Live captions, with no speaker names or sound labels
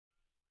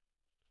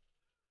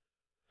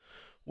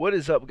What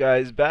is up,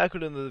 guys? Back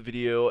with another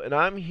video, and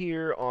I'm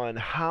here on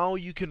how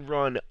you can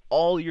run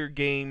all your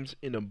games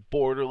in a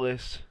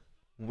borderless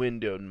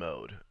windowed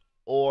mode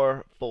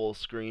or full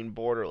screen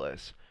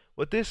borderless.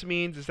 What this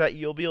means is that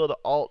you'll be able to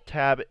alt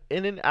tab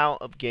in and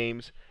out of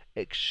games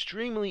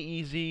extremely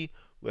easy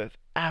with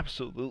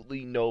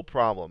absolutely no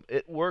problem.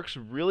 It works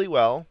really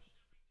well,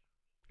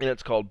 and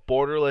it's called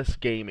Borderless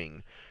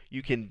Gaming.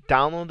 You can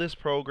download this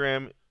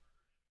program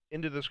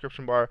into the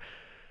description bar,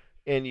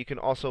 and you can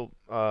also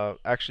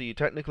actually, you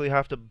technically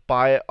have to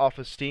buy it off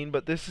of Steam,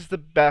 but this is the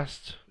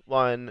best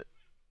one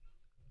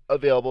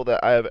available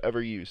that I have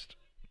ever used.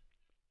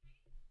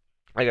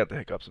 I got the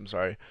hiccups, I'm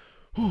sorry.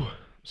 Whew.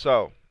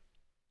 So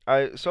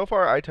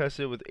far I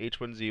tested with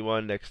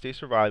H1Z1, Next Day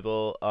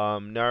Survival,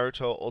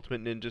 Naruto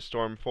Ultimate Ninja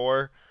Storm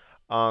 4,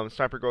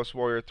 Sniper Ghost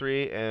Warrior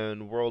 3,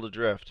 and World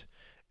Adrift.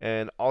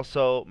 And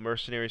also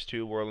Mercenaries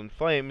 2 World in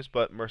Flames,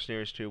 but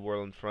Mercenaries 2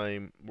 World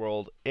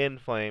in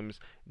Flames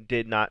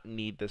did not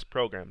need this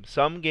program.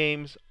 Some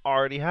games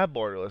already have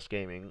borderless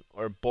gaming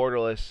or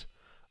borderless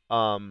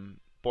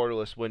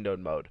windowed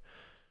mode.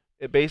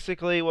 It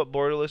basically, what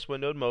borderless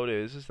windowed mode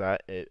is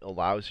that it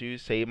allows you,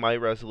 say my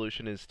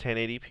resolution is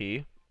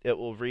 1080p, it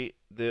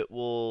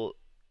will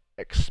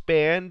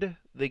expand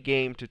the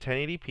game to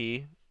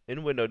 1080p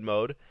in windowed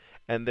mode,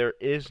 and there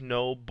is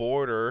no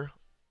border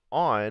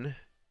on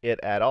it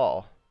at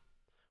all,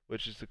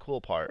 which is the cool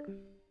part.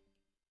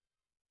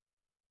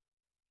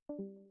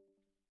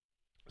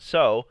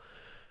 So,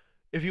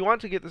 if you want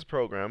to get this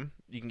program,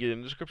 you can get it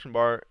in the description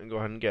bar and go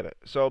ahead and get it.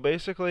 So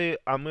basically,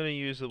 I'm going to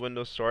use the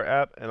Windows Store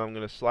app, and I'm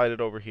going to slide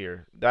it over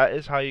here. That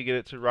is how you get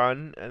it to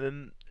run,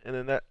 and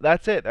then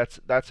that's it. That's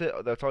it.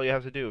 That's all you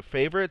have to do.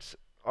 Favorites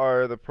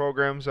are the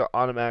programs that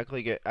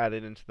automatically get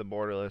added into the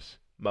borderless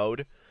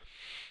mode.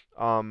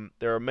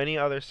 There are many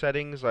other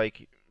settings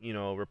like,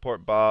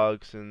 report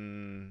bugs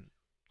and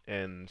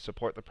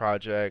support the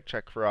project,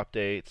 check for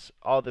updates,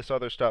 all this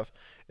other stuff,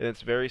 and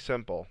it's very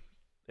simple.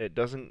 It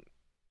doesn't,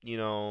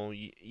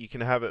 you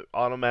can have it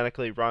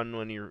automatically run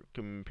when your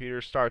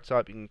computer starts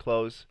up. You can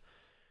close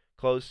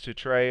to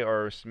tray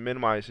or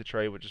minimize the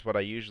tray, which is what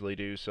I usually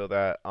do, so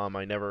that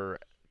I never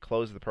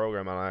close the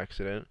program on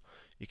accident.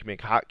 You can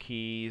make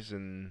hotkeys,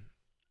 and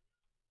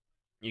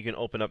you can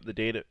open up the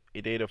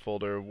data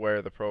folder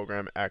where the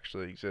program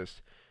actually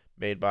exists,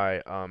 made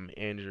by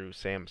Andrew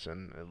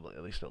Sampson.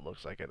 At least it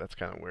looks like it. That's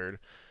kind of weird.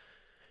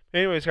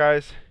 Anyways,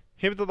 guys,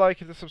 hit the like,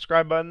 hit the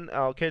subscribe button.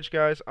 I'll catch you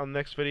guys on the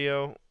next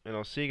video, and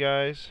I'll see you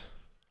guys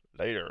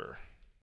later.